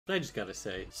But I just gotta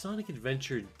say, Sonic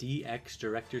Adventure DX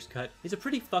Director's Cut is a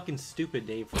pretty fucking stupid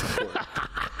name for a port.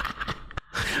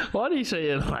 Why do you say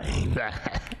it like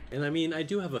that? And I mean, I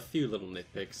do have a few little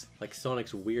nitpicks, like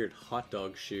Sonic's weird hot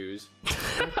dog shoes.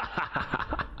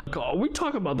 Are we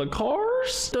talking about the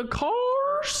cars? The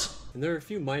cars? And there are a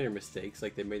few minor mistakes,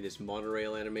 like they made this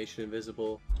monorail animation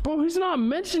invisible. Bro, he's not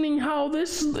mentioning how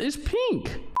this is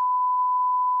pink.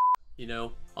 You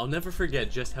know, I'll never forget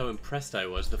just how impressed I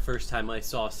was the first time I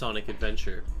saw Sonic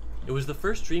Adventure. It was the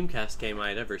first Dreamcast game I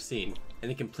had ever seen, and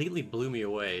it completely blew me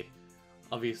away.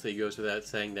 Obviously, it goes without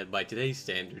saying that by today's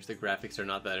standards, the graphics are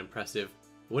not that impressive.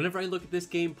 Whenever I look at this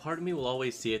game, part of me will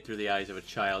always see it through the eyes of a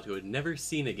child who had never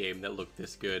seen a game that looked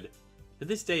this good. To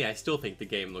this day, I still think the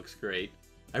game looks great.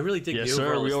 I really dig the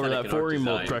overall we over aesthetic that 4 and art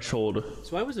remote design. threshold.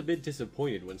 So I was a bit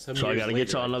disappointed when some So years I gotta later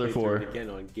get you another I played through 4 it again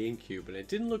on GameCube, and it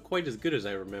didn't look quite as good as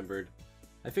I remembered.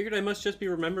 I figured I must just be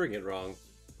remembering it wrong.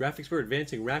 Graphics were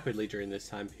advancing rapidly during this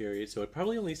time period, so it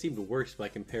probably only seemed worse by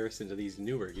comparison to these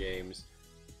newer games.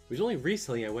 It was only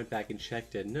recently I went back and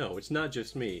checked, and no, it's not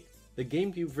just me. The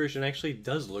GameCube version actually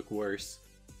does look worse.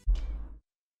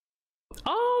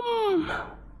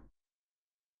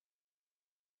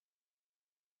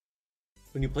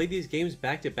 When you play these games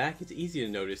back to back, it's easy to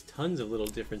notice tons of little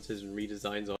differences and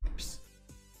redesigns on ours.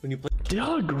 When you play— Do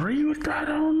y'all agree with that?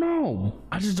 I don't know.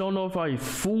 I just don't know if I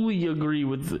fully agree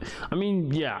with I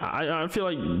mean, yeah, I feel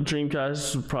like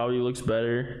Dreamcast probably looks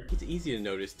better. It's easy to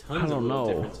notice tons of little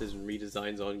differences and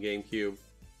redesigns on GameCube.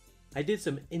 I did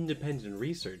some independent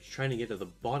research trying to get to the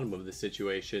bottom of the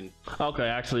situation. Okay,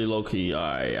 actually, low-key,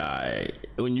 alright.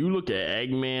 When you look at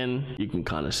Eggman, you can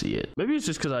kind of see it. Maybe it's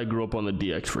just because I grew up on the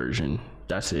DX version.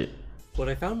 That's it. But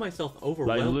I found myself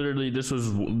overwhelmed. Like, literally, the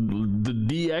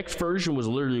DX version was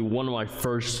literally one of my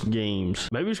first games.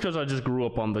 Maybe it's because I just grew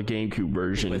up on the GameCube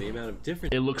version. By the amount of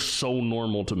differences it looks so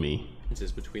normal to me.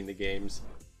 Between the games.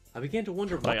 I began to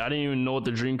wonder like, I didn't even know what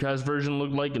the Dreamcast version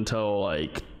looked like until,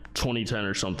 like, 2010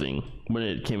 or something, when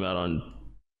it came out on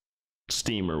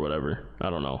Steam or whatever. I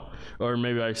don't know, or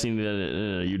maybe I've seen it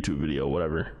in a YouTube video,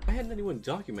 whatever. I hadn't anyone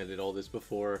documented all this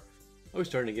before. I was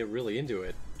starting to get really into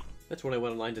it. That's when I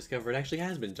went online and discovered it actually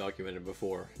has been documented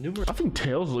before. I think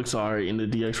Tails looks alright in the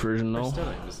DX version though.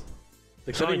 Times.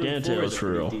 The Sonic and Tails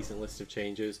for real. Decent list of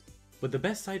changes, but the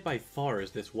best site by far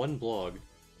is this one blog,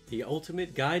 The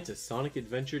Ultimate Guide to Sonic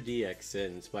Adventure DX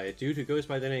Sins, by a dude who goes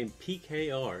by the name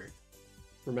PKR.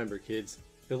 Remember kids,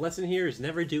 the lesson here is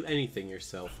never do anything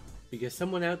yourself, because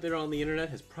someone out there on the internet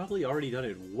has probably already done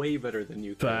it way better than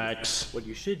you think. Facts. What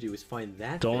you should do is find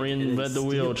that Don't reinvent the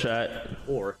wheel, chat.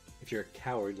 Or, if you're a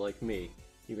coward like me,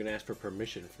 you can ask for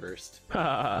permission first.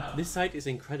 This site is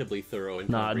incredibly thorough and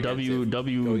comprehensive,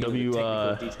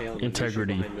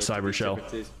 integrity,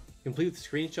 Cybershell. Complete with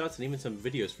screenshots and even some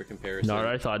videos for comparison. No,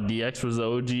 I thought DX was the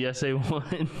OG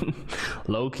SA1.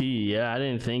 Low key, yeah, I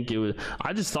didn't think it was.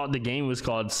 I just thought the game was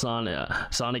called Sonic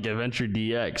Adventure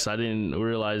DX. I didn't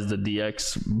realize the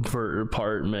DX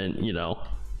part meant, you know.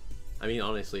 I mean,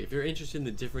 honestly, if you're interested in the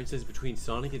differences between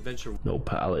Sonic Adventure— No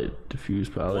palette, diffuse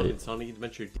palette. and Sonic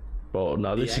Adventure Oh,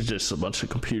 no, this is just a bunch of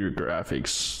computer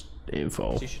graphics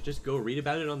info. So you should just go read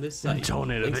about it on this site. Don't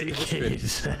innovate,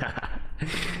 kids.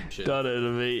 Don't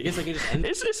innovate. I can just end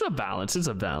it's a balance. It's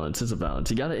a balance. It's a balance.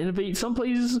 You gotta innovate some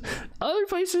places. Other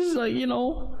places, like, you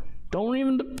know, don't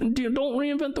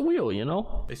reinvent the wheel. You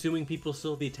know. Assuming people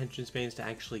still have the attention spans to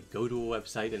actually go to a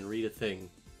website and read a thing.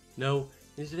 No,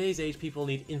 in today's age, people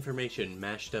need information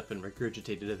mashed up and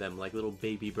regurgitated to them like little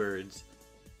baby birds.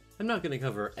 I'm not going to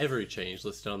cover every change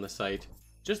listed on the site,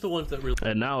 just the ones that really—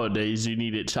 And nowadays, you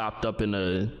need it chopped up in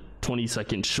a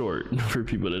 20-second short for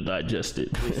people to digest it.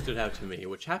 really stood out to me,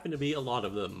 which happened to be a lot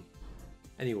of them.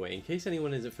 Anyway, in case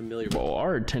anyone isn't familiar with— Bro,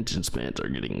 our attention spans are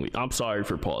getting weak. I'm sorry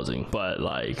for pausing, but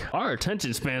like, our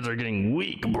attention spans are getting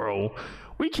weak, bro.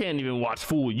 We can't even watch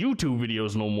full YouTube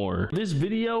videos no more. This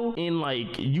video in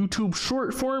like YouTube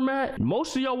short format,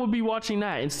 most of y'all would be watching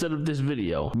that instead of this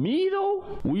video. Me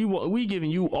though, we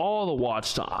giving you all the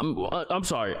watch time. I'm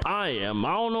sorry, I am.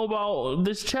 I don't know about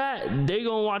this chat. They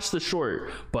gonna watch the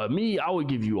short, but me, I would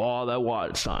give you all that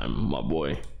watch time, my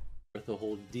boy. the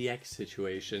whole DX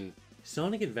situation,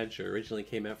 Sonic Adventure originally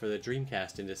came out for the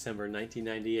Dreamcast in December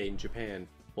 1998 in Japan,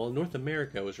 while in North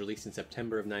America it was released in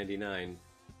September of '99.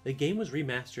 The game was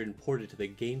remastered and ported to the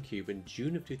GameCube in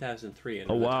June of 2003.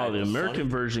 Oh wow, the American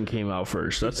version came out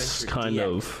first. That's kind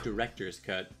of Director's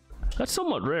Cut. That's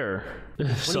somewhat rare.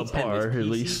 Subpar, at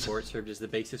least. PC port served as the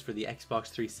basis for the Xbox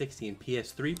 360 and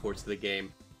PS3 ports of the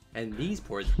game, and these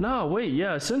ports— No, wait,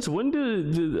 yeah. Since when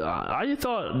did I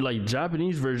thought like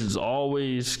Japanese versions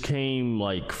always came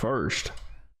like first?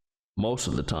 most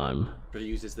of the time.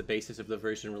 Used as the basis of the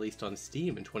version released on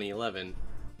Steam in 2011.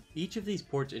 Each of these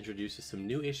ports introduces some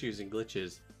new issues and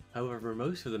glitches. However,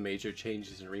 most of the major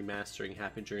changes and remastering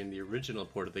happened during the original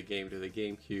port of the game to the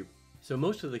GameCube, so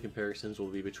most of the comparisons will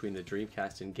be between the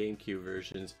Dreamcast and GameCube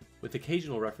versions, with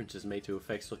occasional references made to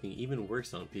effects looking even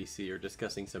worse on PC or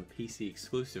discussing some PC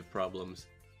exclusive problems.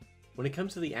 When it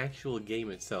comes to the actual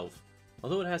game itself,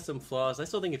 although it has some flaws, I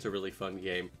still think it's a really fun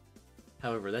game.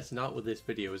 However, that's not what this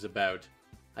video is about.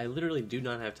 I literally do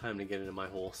not have time to get into my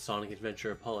whole Sonic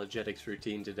Adventure apologetics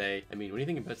routine today. I mean, when you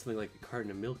think about something like a carton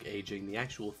of milk aging, the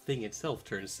actual thing itself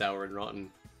turns sour and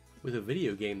rotten. With a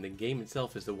video game, the game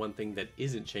itself is the one thing that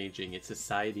isn't changing, it's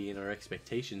society and our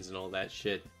expectations and all that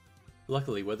shit.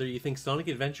 Luckily, whether you think Sonic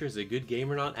Adventure is a good game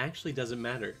or not actually doesn't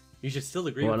matter. You should still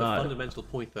agree with the fundamental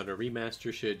point that a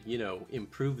remaster should, you know,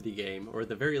 improve the game, or at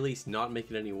the very least not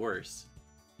make it any worse.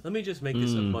 Let me just make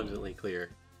this abundantly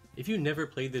clear. If you never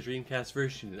played the Dreamcast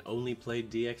version and only played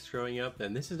DX growing up,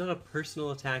 then this is not a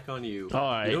personal attack on you.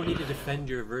 Alright. You don't need to defend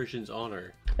your version's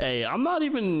honor. Hey, I'm not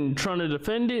even trying to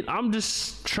defend it. I'm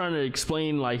just trying to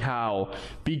explain like how,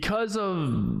 because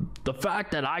of the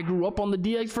fact that I grew up on the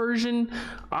DX version,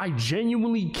 I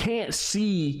genuinely can't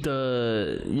see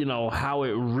the, you know, how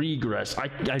it regressed.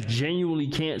 I genuinely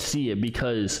can't see it,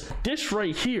 because this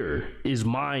right here is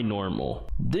my normal.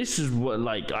 This is what,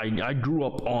 like, I grew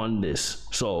up on this,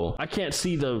 so I can't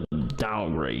see the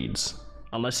downgrades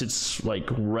unless it's like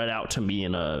read out to me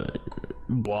in a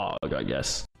blog, I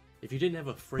guess. If you didn't have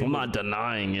a frame, I'm not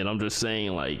denying it. I'm just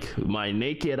saying, like, my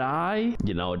naked eye,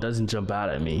 you know, it doesn't jump out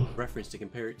at me. Reference to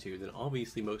compare it to, then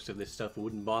obviously most of this stuff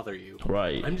wouldn't bother you.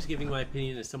 Right. I'm just giving my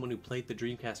opinion as someone who played the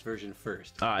Dreamcast version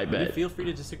first. I bet. Feel free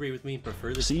to disagree with me and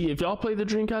prefer the. See, if y'all play the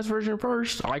Dreamcast version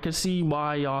first, I can see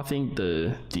why y'all think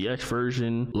the DX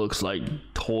version looks like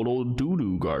total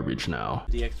doo-doo garbage now.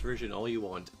 DX version all you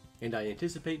want, and I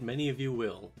anticipate many of you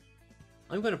will.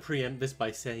 I'm going to preempt this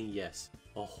by saying yes.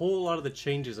 A whole lot of the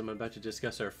changes I'm about to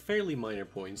discuss are fairly minor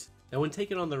points, that when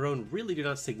taken on their own really do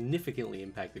not significantly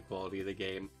impact the quality of the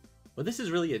game. But this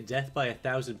is really a death by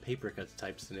 1,000 paper cuts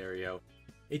type scenario.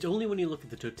 It's only when you look at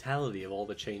the totality of all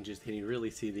the changes can you really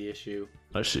see the issue.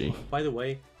 I see. By the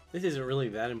way, this isn't really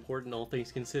that important all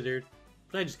things considered,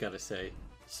 but I just gotta say,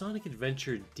 Sonic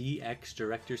Adventure DX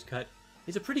Director's Cut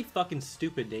is a pretty fucking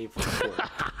stupid name for a port.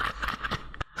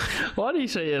 Why do you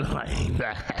say it like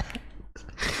that?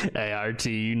 Hey, RT,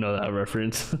 you know that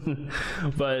reference.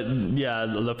 But yeah,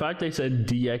 the fact they said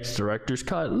DX Director's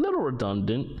Cut, a little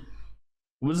redundant.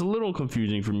 It was a little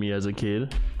confusing for me as a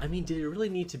kid. I mean, did it really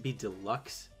need to be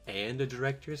deluxe and a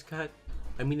Director's Cut?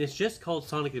 I mean, it's just called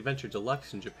Sonic Adventure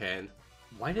Deluxe in Japan.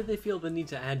 Why did they feel the need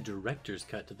to add Director's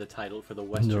Cut to the title for the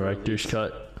Western Director's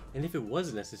release? Cut. And if it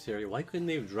was necessary, why couldn't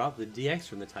they have dropped the DX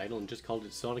from the title and just called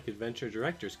it Sonic Adventure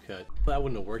Director's Cut? Well, that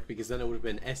wouldn't have worked, because then it would have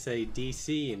been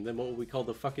SADC, and then what would we call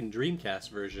the fucking Dreamcast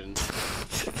version?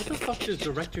 What the fuck does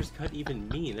Director's Cut even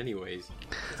mean anyways?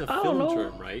 It's a film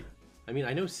term, right? I mean,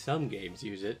 I know some games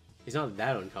use it. It's not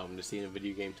that uncommon to see in a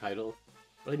video game title.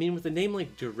 But I mean, with a name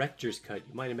like Director's Cut,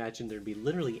 you might imagine there'd be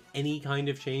literally any kind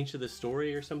of change to the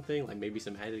story or something, like maybe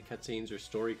some added cutscenes or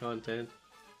story content.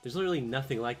 There's literally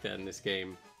nothing like that in this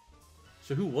game.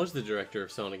 So who was the director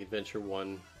of Sonic Adventure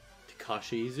 1?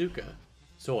 Takashi Iizuka.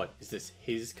 So what, is this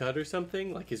his cut or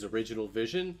something? Like his original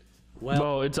vision?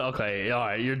 Well, it's okay.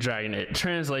 Alright, you're dragging it.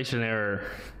 Translation error.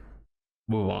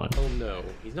 Move on. Oh no,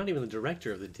 he's not even the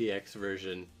director of the DX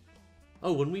version.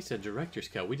 Oh, when we said director's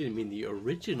cut, we didn't mean the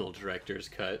original director's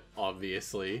cut,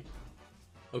 obviously.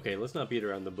 Okay, let's not beat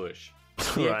around the bush.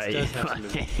 DX does have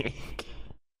some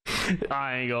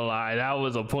I ain't gonna lie, that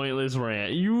was a pointless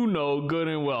rant. You know good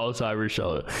and well,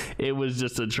 Cybershell. It was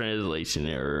just a translation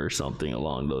error or something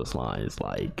along those lines,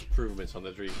 like improvements on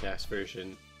the Dreamcast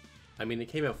version. I mean, it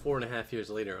came out 4.5 years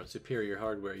later on superior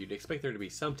hardware. You'd expect there to be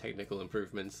some technical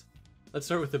improvements. Let's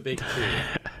start with the big two.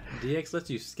 DX lets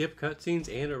you skip cutscenes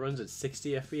and it runs at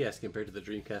 60 FPS compared to the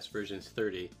Dreamcast version's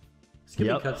 30.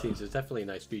 Skipping cutscenes is definitely a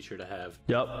nice feature to have.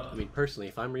 I mean, personally,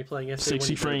 if I'm replaying SA1,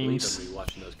 60 frames. I'm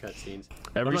watching those cutscenes.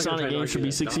 Every Sonic game should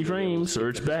be 60 frames, or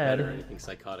it's bad. Or anything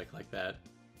psychotic like that.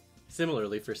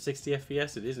 Similarly, for 60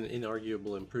 FPS, it is an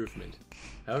inarguable improvement.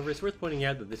 However, it's worth pointing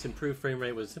out that this improved frame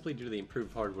rate was simply due to the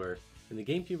improved hardware, and the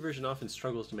GameCube version often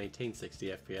struggles to maintain 60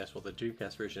 FPS, while the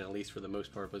Dreamcast version, at least for the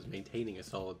most part, was maintaining a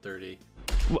solid 30.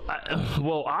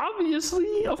 Well,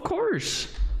 obviously, of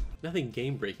course. Nothing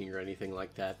game-breaking or anything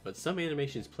like that, but some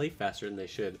animations play faster than they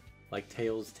should, like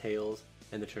Tails,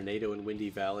 and the tornado in Windy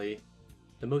Valley.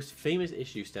 The most famous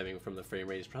issue stemming from the frame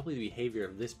rate is probably the behavior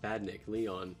of this badnik,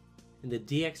 Leon. In the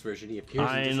DX version, he appears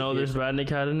I know this badnik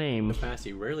had a name. Fast,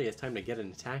 he rarely has time to get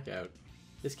an attack out.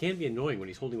 This can be annoying when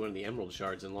he's holding one of the emerald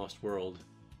shards in Lost World.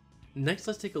 Next,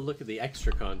 let's take a look at the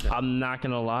extra content. I'm not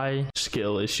gonna lie,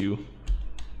 skill issue.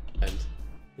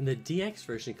 In the DX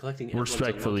version, collecting emblems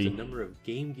unlocks a number of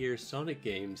Game Gear Sonic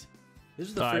games. This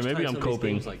is the first time some of these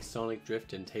games like Sonic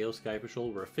Drift and Tails Sky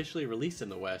Patrol were officially released in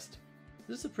the West.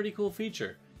 This is a pretty cool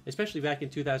feature, especially back in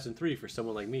 2003 for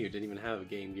someone like me who didn't even have a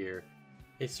Game Gear.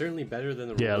 It's certainly better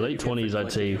than the late 20s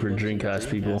I'd say for Dreamcast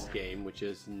people. Game, which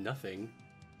is nothing.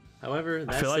 However,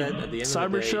 that I feel said, like at the end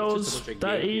Cybershell's of the day,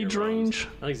 that age range.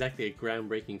 Not exactly a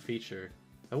groundbreaking feature.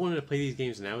 If I wanted to play these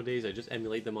games nowadays, I just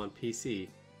emulate them on PC.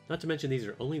 Not to mention these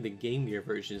are only the Game Gear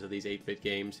versions of these 8-bit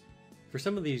games. For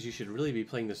some of these, you should really be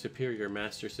playing the superior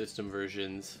Master System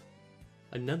versions.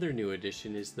 Another new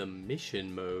addition is the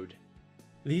Mission Mode.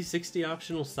 These 60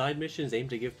 optional side missions aim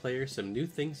to give players some new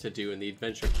things to do in the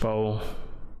adventure. Bro,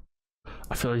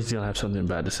 I feel like he's gonna have something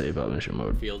bad to say about Mission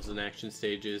Mode. Fields and action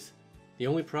stages. The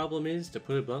only problem is, to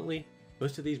put it bluntly,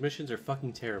 most of these missions are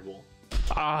fucking terrible.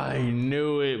 I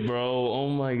knew it, bro. Oh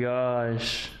my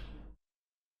gosh.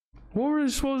 What were they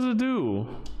supposed to do?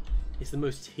 It's the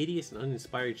most hideous and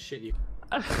uninspired shit you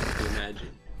can imagine.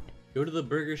 Go to the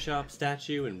burger shop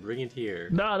statue and bring it here.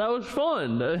 Nah, that was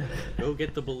fun. Go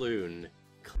get the balloon.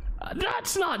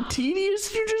 That's not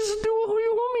tedious. You just do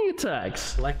your homing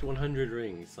attacks. Collect 100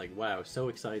 rings. Like, wow, so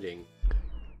exciting.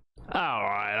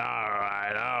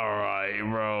 Alright,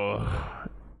 bro.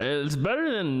 It's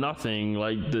better than nothing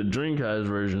like the Dreamcast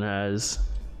version has.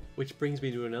 Which brings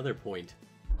me to another point.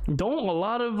 Don't a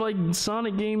lot of like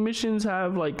Sonic game missions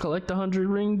have like collect 100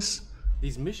 rings?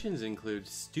 These missions include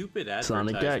stupid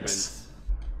advertisements. Sonic X.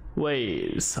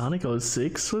 Wait, Sonic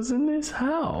 06 was in this?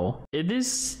 How?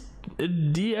 DX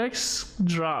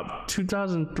dropped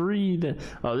 2003.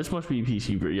 Oh, this must be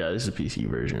PC version. Yeah, this is a PC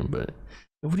version, but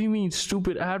what do you mean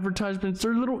stupid advertisements?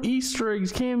 They're little Easter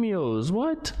eggs, cameos.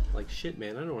 What? Like shit,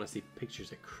 man. I don't want to see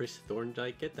pictures of Chris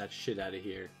Thorndike. Get that shit out of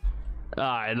here.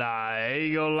 Nah, I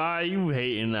ain't gonna lie, you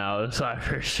hating now,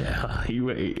 Cybershell. You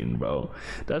hating, bro.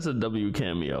 That's a W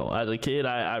cameo. As a kid,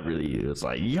 I really was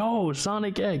like, yo,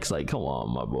 Sonic X. Like, come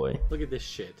on, my boy. Look at this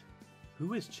shit.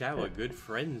 Who is Chow good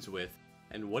friends with?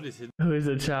 And what is hidden? Who is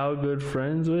a Chow good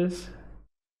friends with?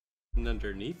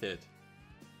 Underneath it.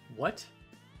 What?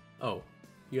 Oh,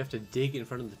 you have to dig in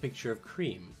front of the picture of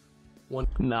Cream.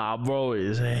 Nah, bro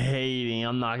is hating.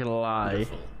 I'm not gonna lie.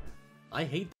 Wonderful. I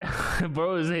hate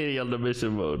bro is hating on the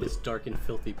mission mode. This dark and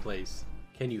filthy place.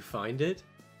 Can you find it?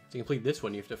 To complete this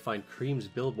one, you have to find Cream's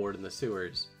billboard in the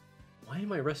sewers. Why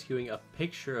am I rescuing a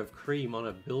picture of Cream on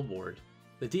a billboard?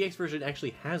 The DX version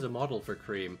actually has a model for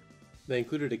Cream. They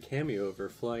included a cameo of her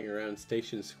flying around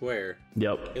Station Square.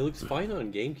 Yep. It looks fine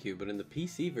on GameCube, but in the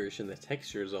PC version, the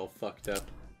texture is all fucked up.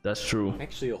 That's true.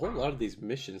 Actually, a whole lot of these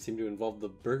missions seem to involve the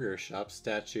burger shop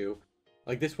statue.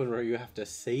 Like this one where you have to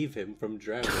save him from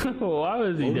drowning. Why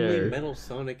was he Only there? Metal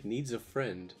Sonic needs a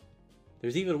friend.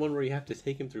 There's even one where you have to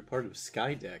take him through part of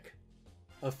Skydeck.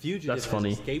 A fugitive has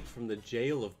escaped from the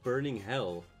jail of Burning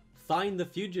Hell. Find the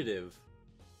fugitive!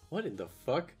 What in the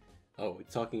fuck? Oh,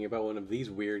 it's talking about one of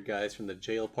these weird guys from the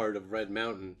jail part of Red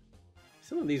Mountain.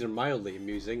 Some of these are mildly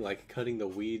amusing, like cutting the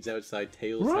weeds outside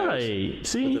Tails' house.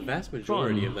 See? But the vast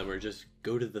majority of them are just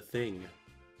go to the thing.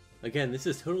 Again, this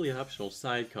is totally optional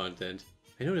side content.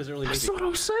 I know it doesn't really make That's what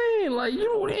I'm saying. Like,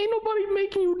 ain't nobody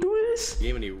making you do this. the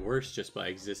game any worse just by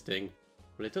existing,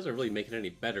 but it doesn't really make it any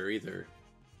better either.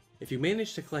 If you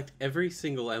manage to collect every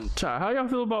single emblem, How y'all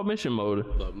feel about mission mode?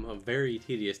 a very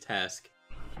tedious task,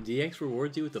 DX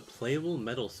rewards you with a playable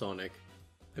Metal Sonic.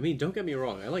 I mean, don't get me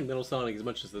wrong, I like Metal Sonic as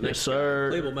much as the next guy.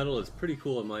 Playable Metal is pretty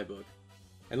cool in my book.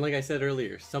 And like I said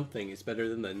earlier, something is better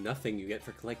than the nothing you get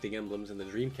for collecting emblems in the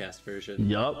Dreamcast version.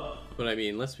 Yup. But I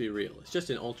mean, let's be real, it's just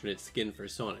an alternate skin for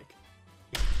Sonic.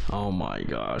 Oh my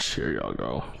gosh, here y'all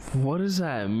go. What does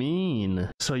that mean?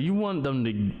 So you want them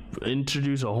to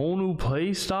introduce a whole new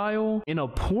play style in a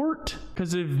port?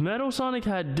 Because if Metal Sonic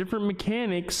had different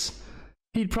mechanics,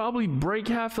 he'd probably break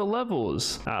half the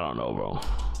levels. I don't know, bro.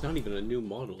 It's not even a new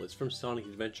model, it's from Sonic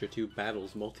Adventure 2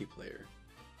 Battles multiplayer.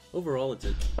 Overall, it's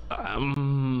a...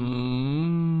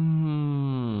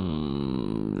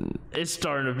 It's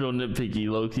starting to feel nitpicky,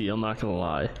 low-key, I'm not gonna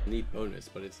lie. neat bonus,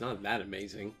 but it's not that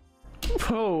amazing.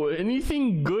 Bro,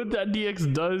 anything good that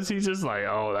DX does, he's just like,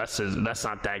 oh, that's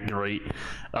not that great.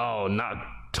 Oh, not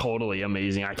totally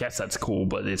amazing. I guess that's cool,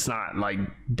 but it's not like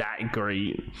that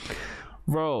great.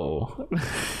 Bro.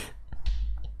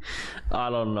 I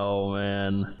don't know,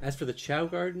 man. As for the Chow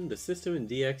Garden, the system in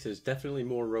DX is definitely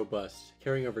more robust,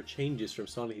 carrying over changes from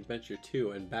Sonic Adventure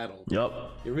 2 and Battle.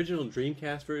 Yup. The original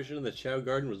Dreamcast version of the Chow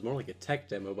Garden was more like a tech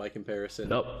demo by comparison.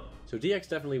 Yup. So DX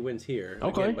definitely wins here,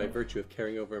 Okay. again by virtue of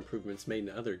carrying over improvements made in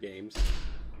other games.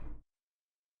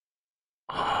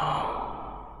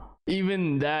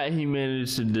 Even that he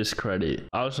managed to discredit.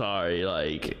 I'm sorry,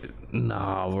 like,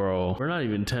 nah, bro. We're not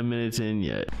even 10 minutes in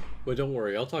yet. But don't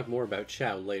worry, I'll talk more about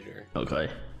Chow later. Okay.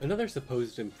 Another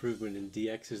supposed improvement in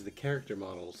DX is the character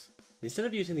models. Instead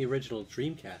of using the original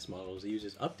Dreamcast models, it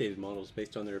uses updated models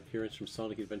based on their appearance from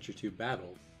Sonic Adventure 2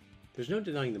 Battle. There's no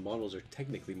denying the models are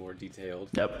technically more detailed.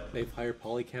 Yep. They have higher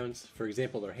poly counts. For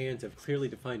example, their hands have clearly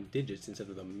defined digits instead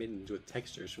of the mittens with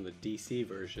textures from the DC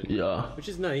version. Yeah. Which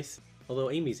is nice.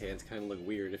 Although Amy's hands kind of look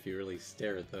weird if you really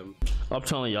stare at them. I'm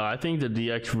telling y'all, I think the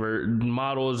DX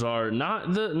models are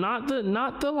not the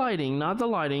lighting.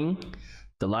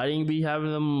 The lighting be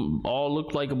having them all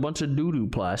look like a bunch of doo-doo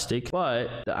plastic,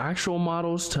 but the actual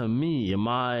models, to me, in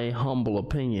my humble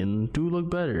opinion, do look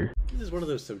better. This is one of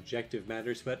those subjective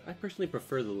matters, but I personally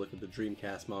prefer the look of the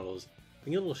Dreamcast models.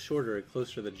 Being a little shorter and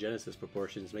closer to the Genesis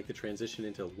proportions make the transition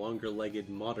into longer-legged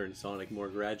modern Sonic more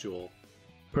gradual.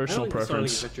 Personal preference. I don't think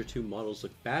the Sonic Adventure 2 models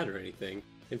look bad or anything.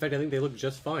 In fact, I think they look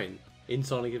just fine in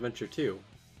Sonic Adventure 2.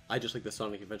 I just like the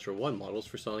Sonic Adventure 1 models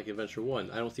for Sonic Adventure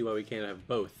 1. I don't see why we can't have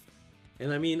both.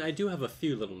 And I mean, I do have a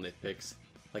few little nitpicks,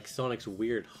 like Sonic's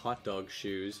weird hot dog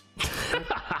shoes.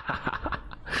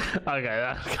 Okay,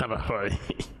 that's kind of funny.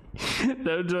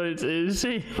 Those joints is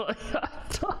shaped like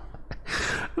hot dog.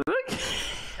 Look.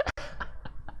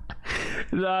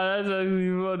 Nah, that's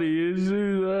actually funny. His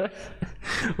shoes,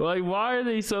 like, why are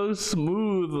they so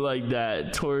smooth like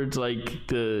that towards like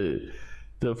the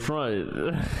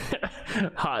front?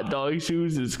 Hot dog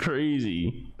shoes is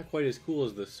crazy. Not quite as cool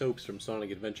as the soaps from Sonic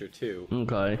Adventure 2.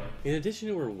 Okay. In addition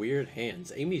to her weird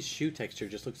hands, Amy's shoe texture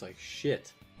just looks like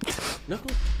shit.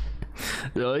 Knuckles.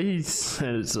 No, he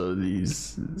said some of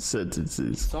these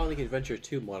sentences. Sonic Adventure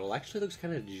 2 model actually looks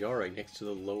kind of jarring next to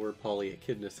the lower poly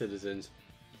Echidna citizens.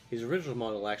 His original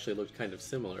model actually looked kind of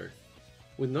similar.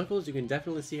 With Knuckles, you can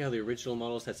definitely see how the original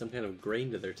models had some kind of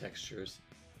grain to their textures.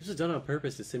 This was done on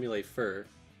purpose to simulate fur.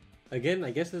 Again,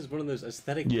 I guess this is one of those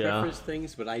aesthetic preference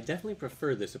things, but I definitely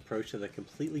prefer this approach to the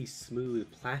completely smooth,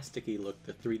 plasticky look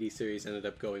the 3D series ended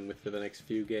up going with for the next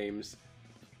few games.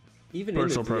 Even in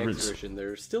the DX version,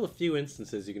 there are still a few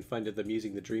instances you can find of them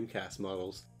using the Dreamcast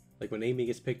models, like when Amy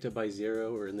gets picked up by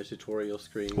Zero or in the tutorial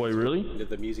screens. Wait, really? And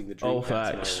them using the Dreamcast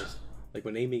models. Like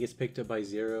when Amy gets picked up by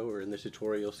Zero or in the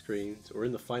tutorial screens or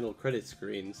in the final credits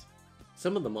screens.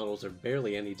 Some of the models are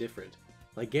barely any different.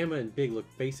 Like Gamma and Big look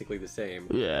basically the same.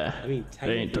 Yeah. I mean,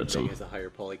 technically Big has a higher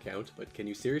poly count, but can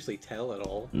you seriously tell at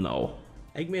all? No.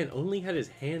 Eggman only had his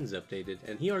hands updated,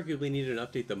 and he arguably needed an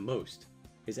update the most.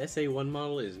 His SA1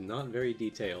 model is not very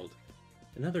detailed.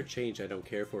 Another change I don't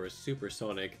care for is Super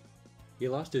Sonic. He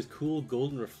lost his cool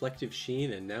golden reflective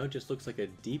sheen and now just looks like a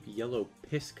deep yellow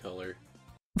piss color.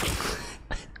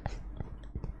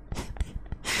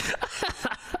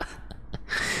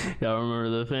 Y'all remember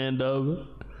the fan dub?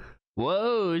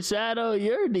 Whoa, Shadow,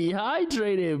 you're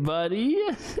dehydrated, buddy.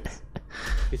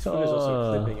 His foot is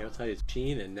also clipping outside his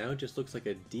sheen and now just looks like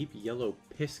a deep yellow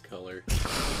piss color.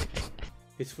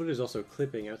 His foot is also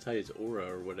clipping outside his aura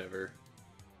or whatever.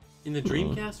 In the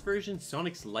Dreamcast version,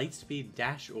 Sonic's Lightspeed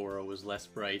Dash aura was less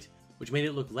bright, which made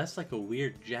it look less like a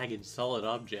weird, jagged, solid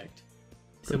object.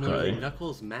 Similarly,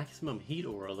 Knuckles' Maximum Heat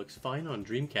aura looks fine on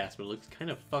Dreamcast, but it looks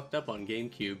kind of fucked up on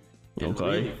GameCube, and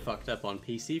really fucked up on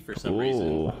PC for some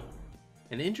reason.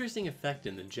 An interesting effect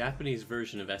in the Japanese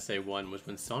version of SA1 was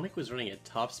when Sonic was running at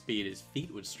top speed, his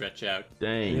feet would stretch out.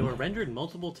 Dang. And they were rendered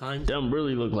multiple times. Them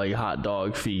really look like hot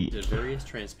dog feet. To various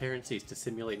transparencies to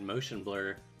simulate motion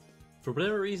blur. For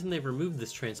whatever reason, they've removed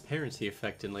this transparency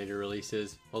effect in later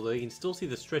releases, although you can still see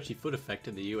the stretchy foot effect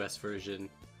in the US version.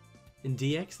 In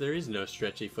DX, there is no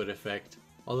stretchy foot effect,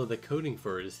 although the coding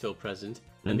for it is still present.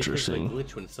 Interesting. And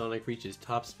glitch when Sonic reaches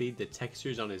top speed, the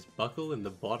textures on his buckle and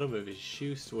the bottom of his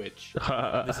shoe switch.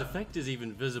 This effect is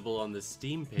even visible on the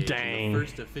Steam page in the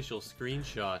first official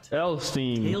screenshot.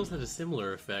 Steam. Tails had a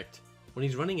similar effect. When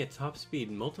he's running at top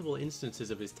speed, multiple instances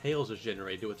of his tails are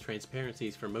generated with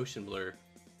transparencies for motion blur.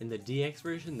 In the DX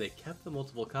version, they kept the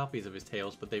multiple copies of his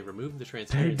tails, but they removed the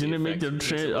transparency. They didn't make them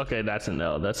okay, that's an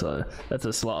L. That's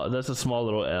a small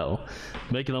little L,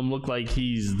 making him look like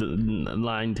he's the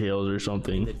nine-tails or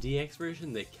something. In the DX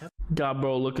version, they kept got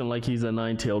bro looking like he's a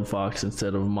nine-tailed fox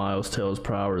instead of Miles Tails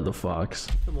Prower the fox.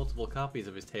 The multiple copies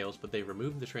of his tails, but they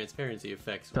removed the transparency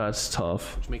effects. That's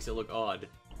tough. Which makes it look odd.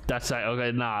 That's like,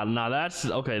 okay, that's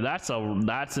okay,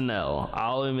 that's an L.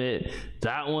 I'll admit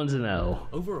that one's an L.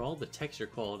 Overall, the texture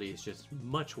quality is just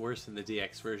much worse than the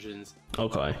DX versions.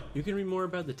 Okay. You can read more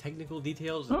about the technical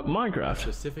details Oh, and Minecraft.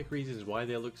 specific reasons why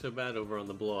they look so bad over on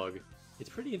the blog. It's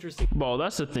pretty interesting. Well,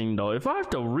 that's the thing though. If I have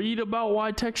to read about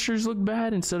why textures look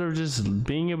bad instead of just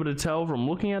being able to tell from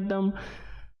looking at them,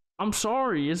 I'm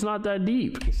sorry, it's not that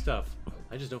deep. Stuff.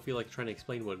 I just don't feel like trying to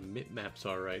explain what bitmaps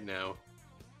are right now.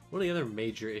 One of the other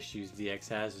major issues DX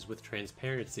has is with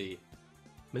transparency.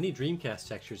 Many Dreamcast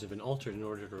textures have been altered in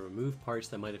order to remove parts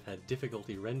that might have had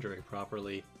difficulty rendering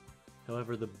properly.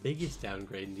 However, the biggest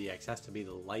downgrade in DX has to be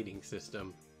the lighting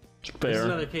system. Fair. This is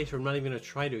another case where I'm not even going to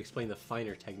try to explain the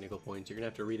finer technical points. You're going to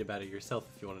have to read about it yourself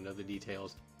if you want to know the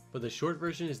details. But the short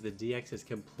version is the DX has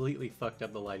completely fucked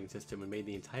up the lighting system and made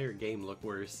the entire game look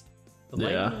worse. The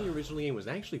lighting in the original game was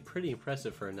actually pretty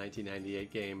impressive for a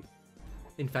 1998 game.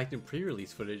 In fact, in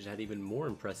pre-release footage it had even more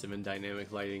impressive and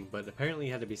dynamic lighting, but apparently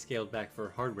had to be scaled back for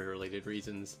hardware-related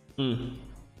reasons.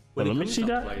 Well, let me see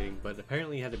that. Lighting, but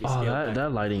apparently had to be Oh, scaled back.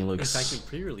 that lighting looks. In fact, in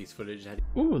pre-release footage it had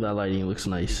Ooh, that lighting looks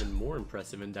nice. even more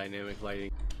impressive and dynamic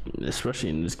lighting, Especially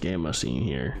in this game I've seen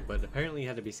here. but apparently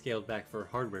had to be scaled back for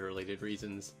hardware-related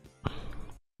reasons.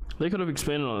 They could have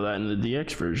expanded on that in the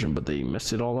DX version, but they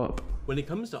messed it all up. When it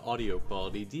comes to audio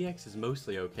quality, DX is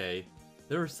mostly okay.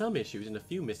 There are some issues and a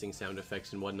few missing sound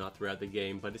effects and whatnot throughout the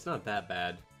game, but it's not that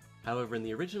bad. However, in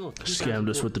the original Scammed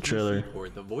us with the trailer.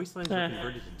 port, the voice lines were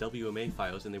converted to WMA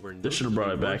files and they were They should have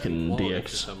brought it back in noticeably DX.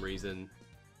 for some reason.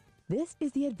 This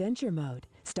is the adventure mode.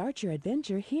 Start your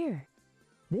adventure here.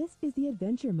 This is the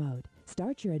adventure mode.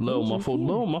 Start your adventure Low muffled, here.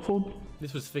 low muffled.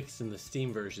 This was fixed in the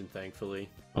Steam version, thankfully.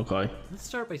 Okay. Let's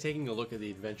start by taking a look at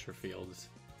the adventure fields.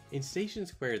 In Station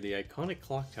Square, the iconic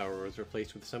clock tower was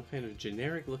replaced with some kind of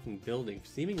generic-looking building,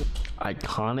 seemingly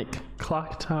Iconic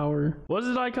clock tower. Was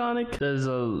it iconic?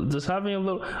 Does having a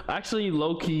little, actually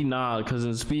low-key nah, because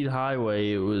in Speed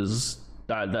Highway it was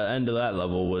at the end of that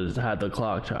level had the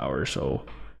clock tower, so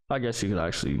I guess you could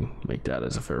actually make that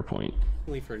as a fair point.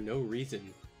 for no reason.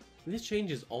 And this change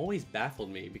has always baffled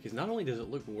me, because not only does it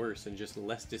look worse and just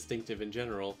less distinctive in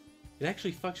general, it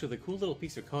actually fucks with a cool little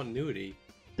piece of continuity.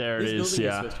 There it This is, building is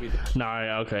yeah. supposed to be the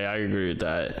Nah, okay, I agree with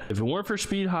that. If it weren't for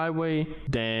Speed Highway,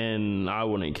 then I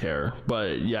wouldn't care.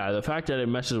 But yeah, the fact that it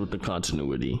messes with the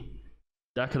continuity,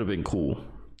 that could have been cool.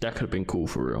 That could have been cool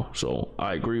for real. So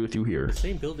I agree with you here.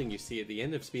 same building you see at the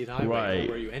end of Speed Highway, Right.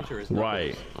 where you enter as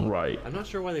Right, right. I'm not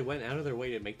sure why they went out of their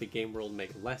way to make the game world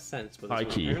make less sense, but this High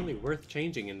was key. apparently worth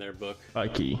changing in their book.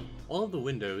 Ikey. All of the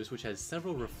windows, which has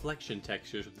several reflection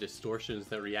textures with distortions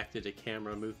that reacted to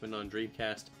camera movement on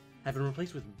Dreamcast, have been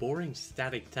replaced with boring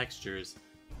static textures.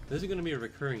 This is going to be a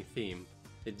recurring theme.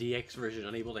 The DX version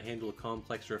unable to handle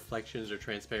complex reflections or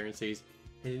transparencies,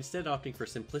 and instead opting for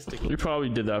simplistic We probably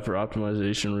did that for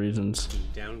optimization reasons.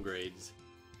 downgrades.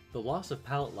 The loss of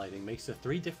palette lighting makes the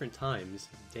 3 different times,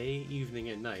 day, evening,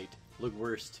 and night, look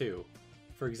worse too.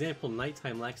 For example,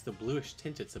 nighttime lacks the bluish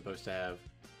tint it's supposed to have.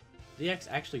 DX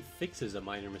actually fixes a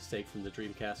minor mistake from the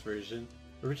Dreamcast version.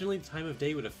 Originally, the time of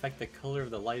day would affect the color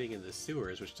of the lighting in the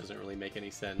sewers, which doesn't really make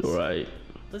any sense. Right.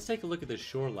 Let's take a look at the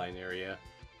shoreline area.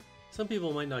 Some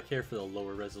people might not care for the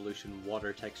lower resolution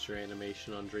water texture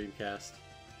animation on Dreamcast.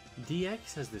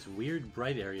 DX has this weird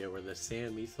bright area where the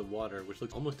sand meets the water, which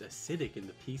looks almost acidic in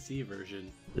the PC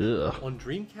version. Ugh. On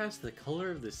Dreamcast, the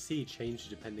color of the sea changed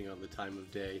depending on the time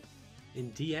of day. In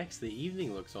DX, the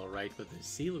evening looks alright, but the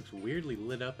sea looks weirdly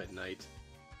lit up at night.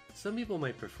 Some people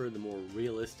might prefer the more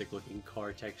realistic looking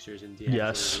car textures in DX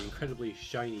Yes. or the incredibly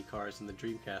shiny cars in the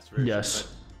Dreamcast version, Yes.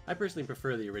 but I personally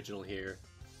prefer the original here.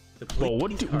 The Well,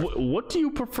 police car- what do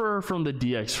you prefer from the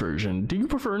DX version? Do you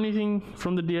prefer anything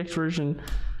from the DX version?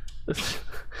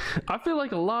 I feel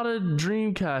like a lot of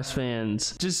Dreamcast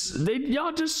fans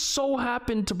y'all just so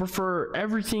happen to prefer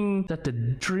everything that the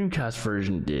Dreamcast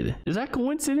version did. Is that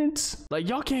coincidence? Like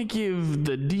y'all can't give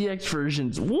the DX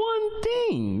versions one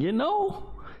thing, you know?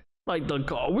 Like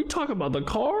we talk about the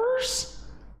cars?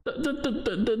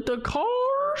 The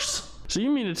cars? So you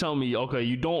mean to tell me, okay,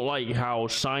 you don't like how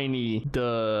shiny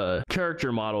the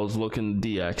character models look in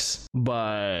DX,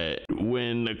 but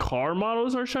when the car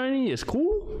models are shiny, it's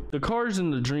cool? The cars in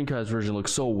the Dreamcast version look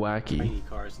so wacky. shiny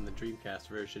cars in the Dreamcast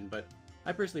version, but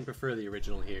I personally prefer the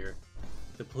original here.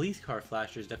 The police car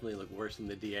flashers definitely look worse in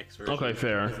the DX version. Okay,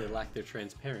 fair. Because they lack their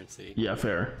transparency. Yeah,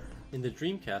 fair. In the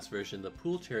Dreamcast version, the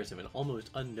pool chairs have an almost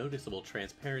unnoticeable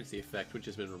transparency effect, which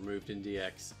has been removed in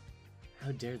DX.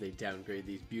 How dare they downgrade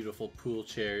these beautiful pool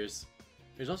chairs?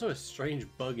 There's also a strange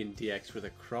bug in DX where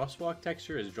the crosswalk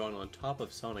texture is drawn on top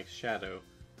of Sonic's shadow.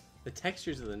 The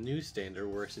textures of the newsstand are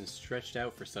worse and stretched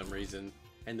out for some reason.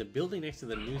 And the building next to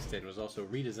the newsstand was also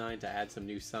redesigned to add some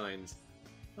new signs.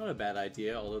 Not a bad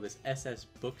idea, although this SS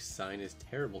Books sign is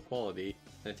terrible quality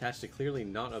and attached to clearly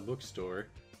not a bookstore.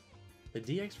 The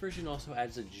DX version also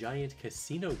adds a giant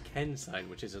Casino Ken sign,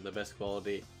 which isn't the best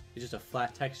quality. It's just a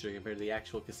flat texture compared to the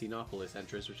actual Casinopolis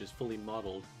entrance, which is fully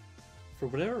modeled. For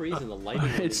whatever reason, the lighting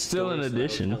on it's still an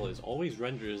addition. is always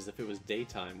rendered as if it was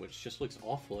daytime, which just looks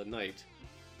awful at night.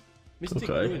 Mystic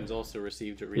Ruins also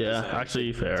received a redesign. Yeah,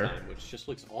 actually fair. Which just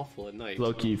looks awful at night.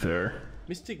 Low-key fair.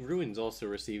 Mystic Ruins also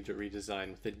received a redesign,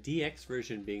 with the DX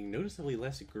version being noticeably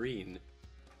less green.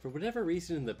 For whatever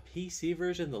reason, in the PC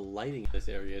version, the lighting in this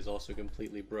area is also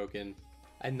completely broken.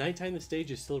 At nighttime, the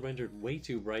stage is still rendered way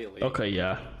too brightly. Okay,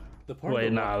 yeah.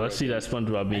 Wait, nah, let's see that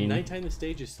SpongeBob bean. At nighttime, the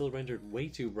stage is still rendered way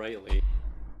too brightly.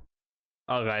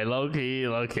 Okay, low-key,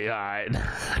 alright.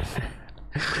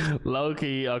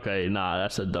 Low-key, okay, nah,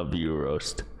 that's a W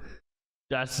roast.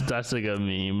 That's a good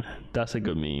meme. That's a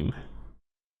good meme.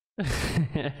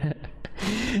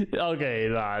 Okay,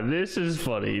 nah, this is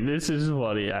funny. This is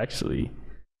funny, actually.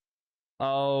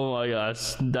 Oh my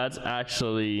gosh, that's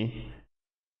actually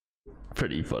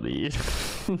pretty funny.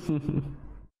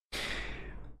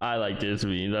 I like this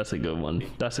meme. That's a good one.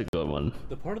 That's a good one.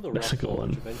 The part of the rock wall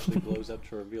which eventually blows up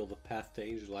to reveal the path to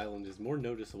Angel Island is more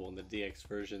noticeable in the DX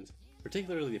versions,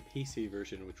 particularly the PC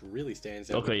version, which really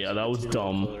stands out. Okay, yeah, that was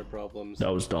dumb.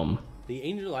 That was dumb. The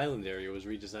Angel Island area was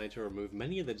redesigned to remove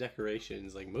many of the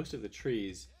decorations, like most of the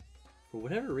trees. For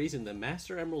whatever reason, the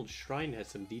Master Emerald Shrine has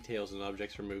some details and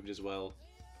objects removed as well.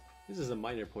 This is a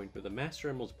minor point, but the Master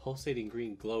Emerald's pulsating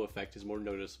green glow effect is more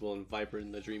noticeable and vibrant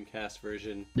in the Dreamcast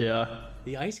version. Yeah.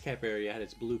 The ice cap area had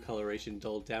its blue coloration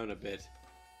dulled down a bit.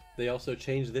 They also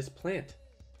changed this plant,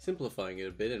 simplifying it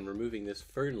a bit and removing this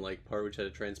fern-like part which had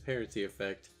a transparency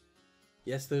effect.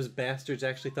 Yes, those bastards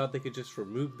actually thought they could just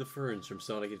remove the ferns from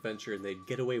Sonic Adventure and they'd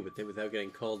get away with it without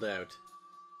getting called out.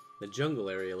 The jungle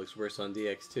area looks worse on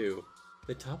DX too.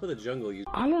 The top of the jungle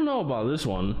I don't know about this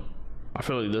one. I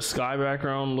feel like the sky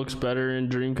background looks better in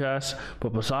Dreamcast,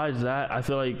 but besides that, I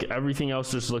feel like everything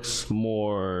else just looks a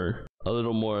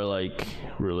little more like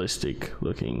realistic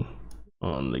looking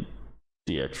on the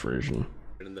DX version.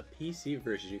 In the PC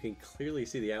version, you can clearly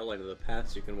see the outline of the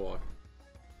paths you can walk.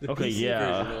 The okay, PC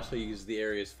yeah. version also uses the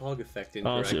area's fog effect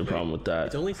incorrectly. I don't see a problem with that.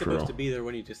 It's only supposed to be there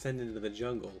when you descend into the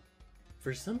jungle.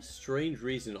 For some strange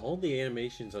reason, all the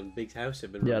animations on Big's house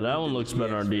have been yeah, that one looks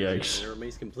better on DX. And it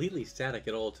remains completely static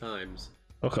at all times.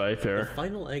 Okay, fair. The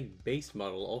Final Egg base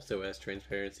model also has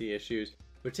transparency issues,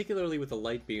 particularly with the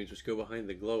light beams which go behind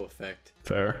the glow effect.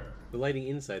 Fair. The lighting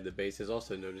inside the base is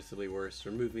also noticeably worse,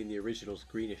 removing the original's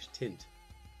greenish tint.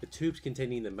 The tubes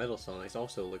containing the metal Sonics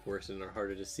also look worse and are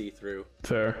harder to see through.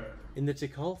 Fair. In the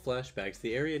Tikal flashbacks,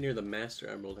 the area near the Master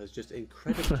Emerald has just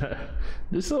incredibly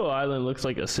this little island looks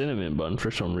like a cinnamon bun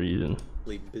for some reason.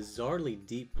 Bizarrely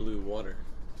deep blue water.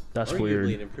 That's arguably weird.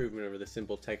 An improvement over the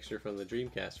simple texture from the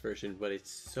Dreamcast version, but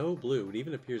it's so blue it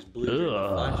even appears blue during the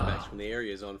flashbacks when the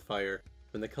area is on fire,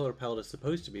 when the color palette is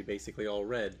supposed to be basically all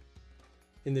red.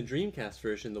 In the Dreamcast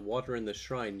version, the water in the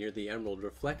shrine near the emerald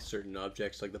reflects certain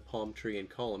objects like the palm tree and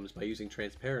columns by using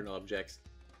transparent objects.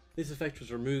 This effect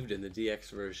was removed in the DX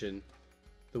version.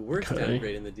 The worst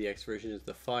downgrade in the DX version is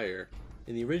the fire.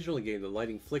 In the original game, the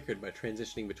lighting flickered by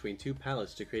transitioning between two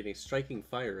palettes to create a striking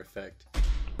fire effect.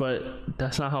 But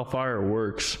that's not how fire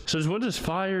works. So when does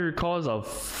fire cause a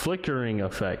flickering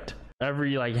effect?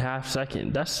 Every like half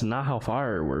second. That's not how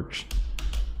fire works.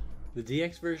 The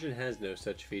DX version has no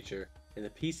such feature, and the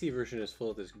PC version is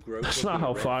full of this gross. That's not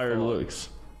how fire looks.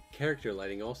 Character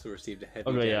lighting also received a heavy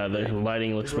okay, yeah, the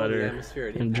lighting looks better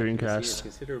in Dreamcast. Is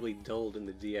considerably dulled in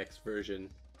the DX version.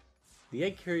 The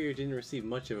egg carrier didn't receive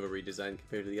much of a redesign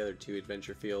compared to the other two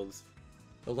adventure fields.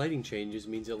 The lighting changes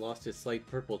means it lost its slight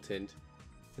purple tint,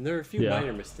 and there are a few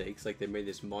minor mistakes, like they made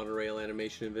this monorail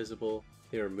animation invisible,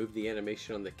 they removed the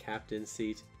animation on the captain's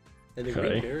seat, and the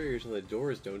green barriers on the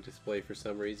doors don't display for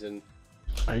some reason.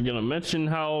 Are you gonna mention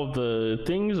how the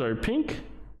things are pink?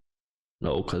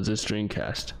 No, because it's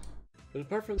Dreamcast. But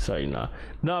apart from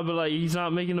no, but like he's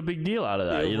not making a big deal out of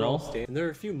that, you know. And there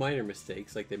are a few minor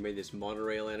mistakes, like they made this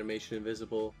monorail animation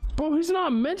invisible. Bro, he's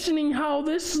not mentioning how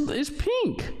this is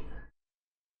pink.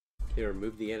 They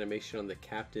removed the animation on the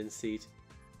captain's seat,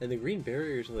 and the green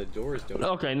barriers on the doors don't.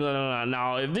 Okay,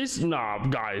 no. If this,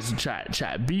 guys,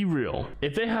 chat, be real.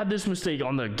 If they had this mistake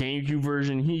on the GameCube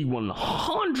version, he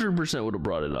 100% would have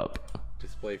brought it up.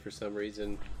 Display for some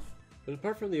reason. But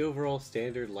apart from the overall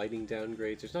standard lighting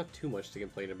downgrades, there's not too much to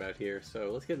complain about here,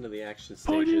 so let's get into the action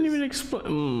stages. Oh, I didn't even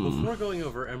explain. Before going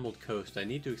over Emerald Coast, I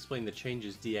need to explain the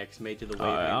changes DX made to the way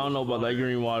I don't know about that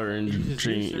green water in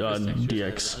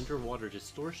DX. An underwater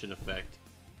distortion effect.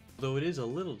 though it is a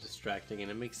little distracting and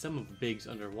it makes some of Big's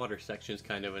underwater sections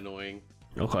kind of annoying.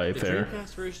 Okay, the fair. The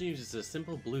Dreamcast version uses a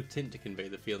simple blue tint to convey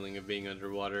the feeling of being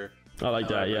underwater. I like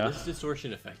that, yeah. This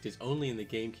distortion effect is only in the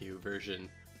GameCube version.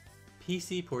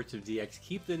 PC ports of DX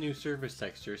keep the new surface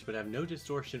textures but have no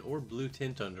distortion or blue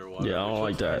tint underwater. Yeah, I don't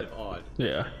like that. Kind of odd.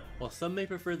 Yeah. While some may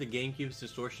prefer the GameCube's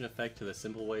distortion effect to the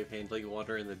simple way of handling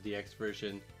water in the DX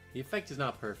version, the effect is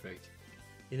not perfect.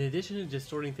 In addition to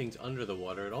distorting things under the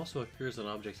water, it also appears on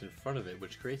objects in front of it,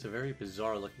 which creates a very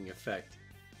bizarre looking effect.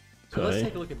 So let's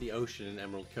take a look at the ocean in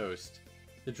Emerald Coast.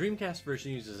 The Dreamcast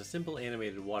version uses a simple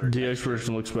animated water DX texture.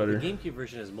 version looks better. The GameCube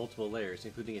version has multiple layers,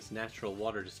 including its natural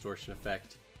water distortion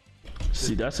effect.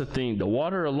 See, that's the thing. The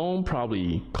water alone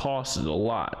probably costs a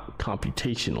lot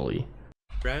computationally.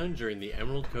 Ground during the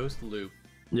Emerald Coast loop.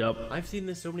 Yep. I've seen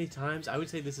this so many times, I would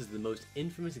say this is the most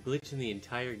infamous glitch in the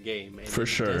entire game, and For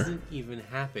sure. It doesn't even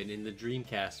happen in the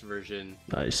Dreamcast version.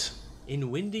 Nice.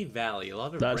 In Windy Valley, a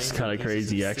lot of That's kind of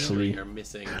crazy, actually. Are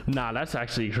missing. Nah, that's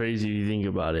actually crazy if you think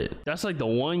about it. That's like the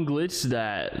one glitch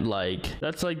that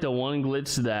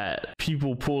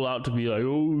people pull out to be like,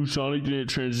 oh, Sonic didn't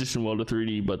transition well to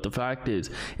 3D, but the fact is,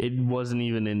 it wasn't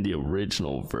even in the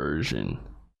original version.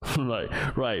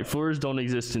 Right, floors don't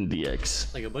exist in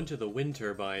DX. Like a bunch of the wind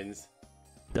turbines.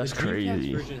 That's the crazy. The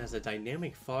Dreamcast version has a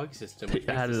dynamic fog system, which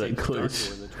They makes added the a stage darker glitch.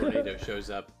 when the tornado shows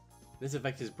up. This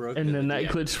effect is broken. And then that DX.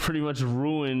 glitch pretty much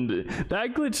ruined.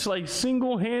 That glitch like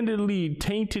single-handedly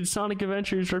tainted Sonic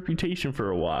Adventure's reputation for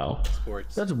a while.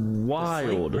 Sports. That's The wild.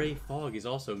 slight gray fog is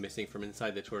also missing from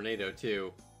inside the tornado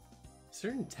too.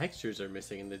 Certain textures are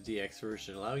missing in the DX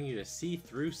version, allowing you to see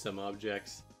through some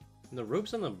objects. And the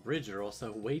ropes on the bridge are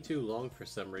also way too long for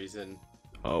some reason.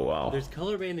 Oh wow. There's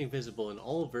color banding visible in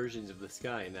all versions of the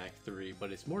sky in Act 3,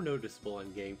 but it's more noticeable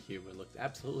on GameCube and looked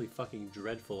absolutely fucking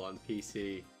dreadful on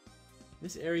PC.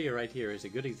 This area right here is a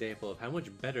good example of how much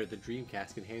better the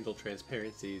Dreamcast can handle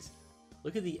transparencies.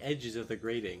 Look at the edges of the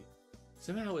grating.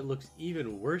 Somehow it looks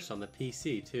even worse on the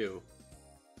PC too.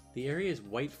 The area's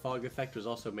white fog effect was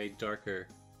also made darker.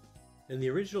 In the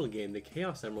original game, the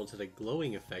Chaos Emeralds had a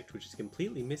glowing effect which is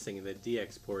completely missing in the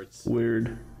DX ports.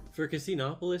 Weird. For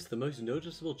Casinopolis, the most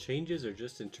noticeable changes are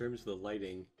just in terms of the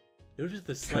lighting. Notice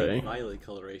the slight violet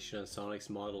coloration on Sonic's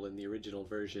model in the original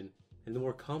version, and the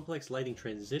more complex lighting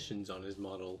transitions on his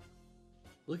model.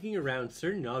 Looking around,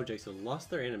 certain objects have lost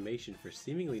their animation for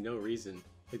seemingly no reason,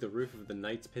 like the roof of the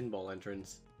Knight's pinball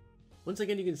entrance. Once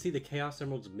again, you can see the Chaos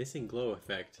Emerald's missing glow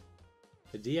effect.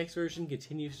 The DX version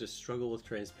continues to struggle with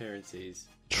transparencies.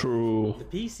 True.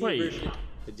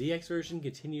 The DX version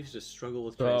continues to struggle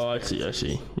with transparencies. Oh, I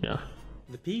see, yeah.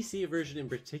 The PC version in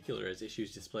particular has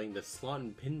issues displaying the slot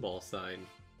and pinball sign.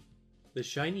 The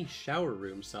shiny shower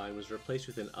room sign was replaced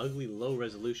with an ugly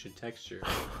low-resolution texture.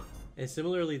 And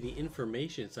similarly, the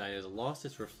information sign has lost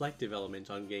its reflective element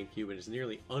on GameCube and is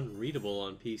nearly unreadable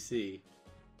on PC.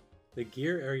 The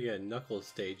gear area and Knuckles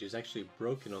stage is actually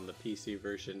broken on the PC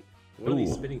version. One of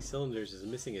these spinning cylinders is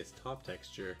missing its top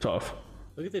texture. Tough.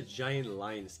 Look at the giant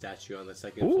lion statue on the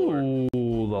second floor.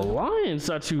 Ooh, the lion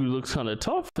statue looks kind of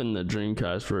tough in the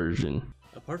Dreamcast version.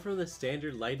 Apart from the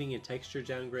standard lighting and texture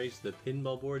downgrades, the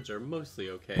pinball boards are mostly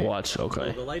okay. Watch, okay.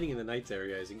 Although the lighting in the Knights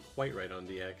area isn't quite right on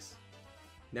DX.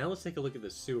 Now let's take a look at the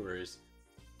sewers.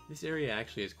 This area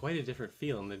actually has quite a different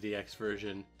feel in the DX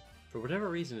version. For whatever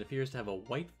reason, it appears to have a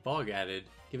white fog added,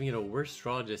 giving it a worse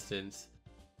draw distance.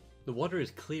 The water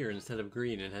is clear instead of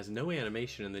green and has no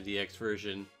animation in the DX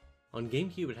version. On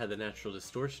GameCube it had the natural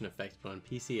distortion effect, but on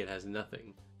PC it has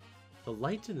nothing. The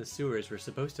lights in the sewers were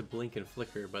supposed to blink and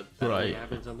flicker, but that only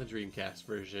happens on the Dreamcast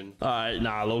version. Alright,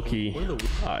 nah, low-key.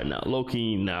 Alright, now,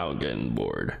 low-key, now I'm getting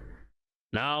bored.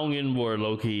 Now I'm getting bored,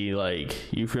 low-key, like,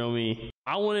 you feel me?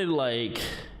 I wanted, like,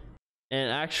 an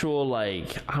actual,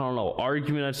 like, I don't know,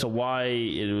 argument as to why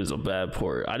it was a bad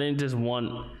port. I didn't just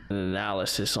want an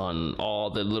analysis on all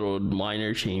the little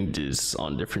minor changes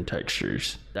on different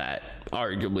textures that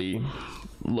arguably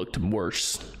looked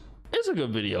worse. It's a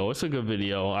good video. It's a good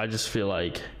video. I just feel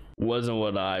like it wasn't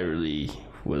what I really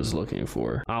was looking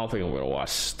for. I don't think I'm gonna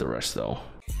watch the rest though.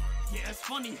 Yeah, it's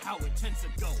funny how it tends to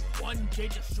go. One day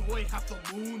destroy half the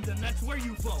moon, then that's where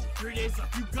you flow. 3 days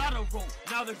left, you gotta roll.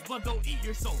 Now there's blood, don't eat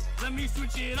your soul. Let me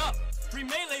switch it up. Free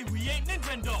melee, we ain't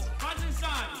Nintendo. Rise and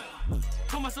shine.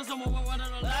 Told myself someone wanted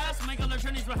to last. Make other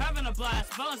trainees, we're having a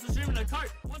blast. Balance the stream in the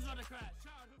cart. One's about to crash.